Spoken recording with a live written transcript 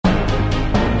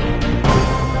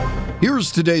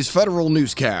Here's today's Federal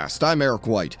Newscast. I'm Eric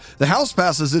White. The House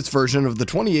passes its version of the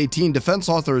 2018 Defense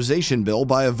Authorization Bill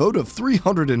by a vote of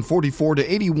 344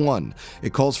 to 81.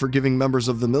 It calls for giving members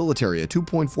of the military a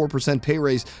 2.4% pay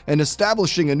raise and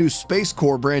establishing a new Space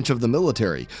Corps branch of the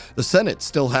military. The Senate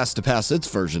still has to pass its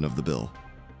version of the bill.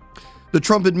 The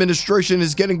Trump administration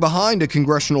is getting behind a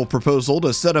congressional proposal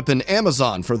to set up an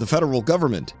Amazon for the federal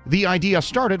government. The idea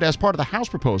started as part of the House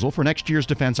proposal for next year's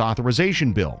defense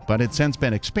authorization bill, but it's since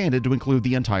been expanded to include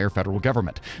the entire federal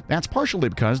government. That's partially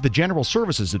because the General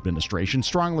Services Administration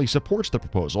strongly supports the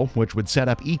proposal, which would set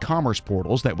up e-commerce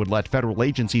portals that would let federal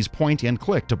agencies point and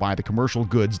click to buy the commercial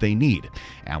goods they need.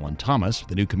 Alan Thomas,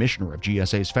 the new commissioner of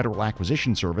GSA's Federal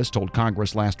Acquisition Service, told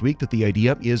Congress last week that the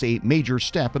idea is a major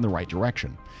step in the right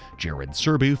direction. Jared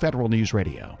Serbu, Federal News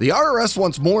Radio. The IRS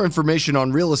wants more information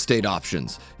on real estate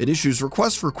options. It issues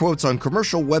requests for quotes on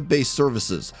commercial web-based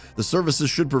services. The services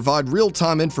should provide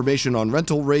real-time information on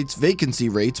rental rates, vacancy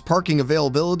rates, parking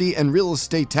availability, and real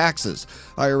estate taxes.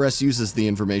 IRS uses the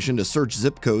information to search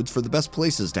zip codes for the best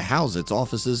places to house its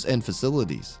offices and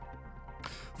facilities.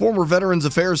 Former Veterans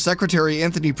Affairs Secretary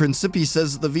Anthony Principi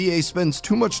says the VA spends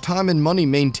too much time and money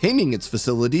maintaining its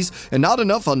facilities and not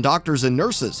enough on doctors and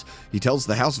nurses. He tells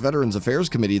the House Veterans Affairs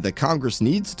Committee that Congress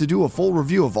needs to do a full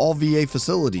review of all VA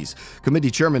facilities. Committee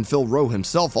Chairman Phil Rowe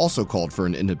himself also called for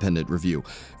an independent review.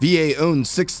 VA owns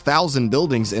 6,000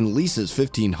 buildings and leases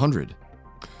 1,500.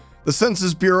 The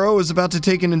Census Bureau is about to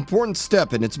take an important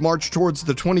step in its march towards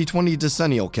the 2020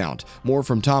 decennial count. More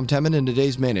from Tom Temin in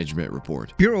today's management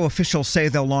report. Bureau officials say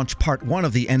they'll launch Part 1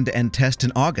 of the end-to-end test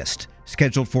in August.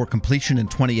 Scheduled for completion in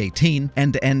 2018,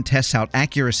 end-to-end tests out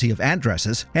accuracy of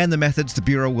addresses and the methods the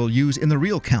Bureau will use in the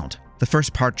real count. The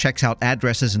first part checks out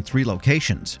addresses in 3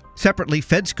 locations. Separately,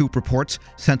 FedScoop reports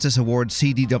Census awards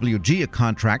CDWG a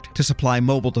contract to supply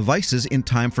mobile devices in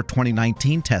time for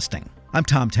 2019 testing. I'm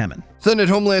Tom Temin. Senate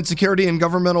Homeland Security and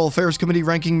Governmental Affairs Committee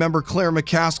Ranking Member Claire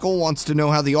McCaskill wants to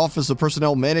know how the Office of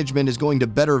Personnel Management is going to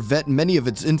better vet many of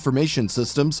its information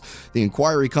systems. The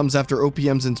inquiry comes after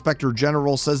OPM's Inspector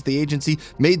General says the agency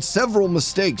made several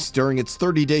mistakes during its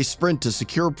 30-day sprint to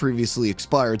secure previously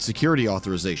expired security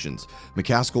authorizations.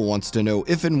 McCaskill wants to know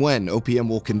if and when OPM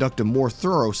will conduct a more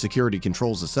thorough security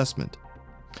controls assessment.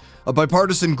 A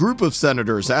bipartisan group of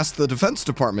senators asked the Defense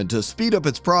Department to speed up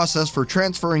its process for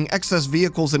transferring excess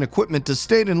vehicles and equipment to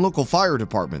state and local fire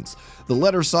departments. The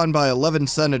letter, signed by 11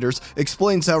 senators,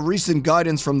 explains how recent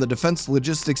guidance from the Defense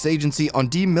Logistics Agency on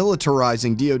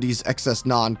demilitarizing DoD's excess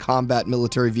non-combat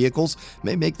military vehicles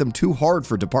may make them too hard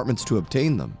for departments to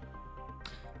obtain them.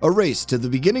 A race to the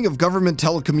beginning of government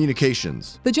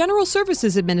telecommunications. The General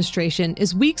Services Administration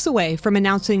is weeks away from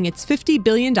announcing its $50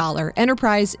 billion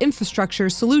Enterprise Infrastructure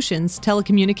Solutions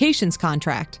telecommunications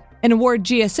contract, an award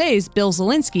GSA's Bill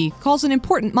Zielinski calls an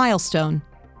important milestone.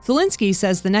 Zielinski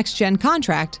says the next-gen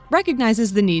contract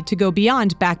recognizes the need to go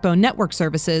beyond backbone network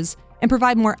services and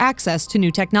provide more access to new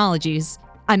technologies.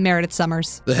 I'm Meredith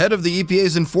Summers. The head of the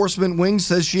EPA's enforcement wing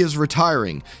says she is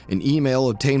retiring. An email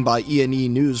obtained by E&E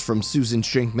News from Susan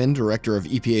Shinkman, director of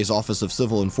EPA's Office of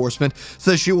Civil Enforcement,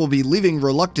 says she will be leaving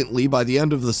reluctantly by the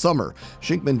end of the summer.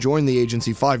 Shinkman joined the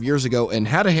agency 5 years ago and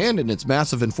had a hand in its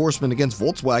massive enforcement against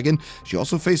Volkswagen. She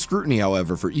also faced scrutiny,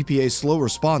 however, for EPA's slow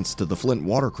response to the Flint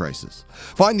water crisis.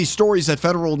 Find these stories at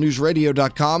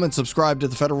federalnewsradio.com and subscribe to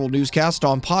the Federal Newscast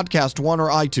on Podcast One or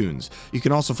iTunes. You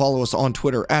can also follow us on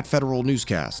Twitter at Federal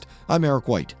Newscast. I'm Eric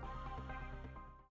White.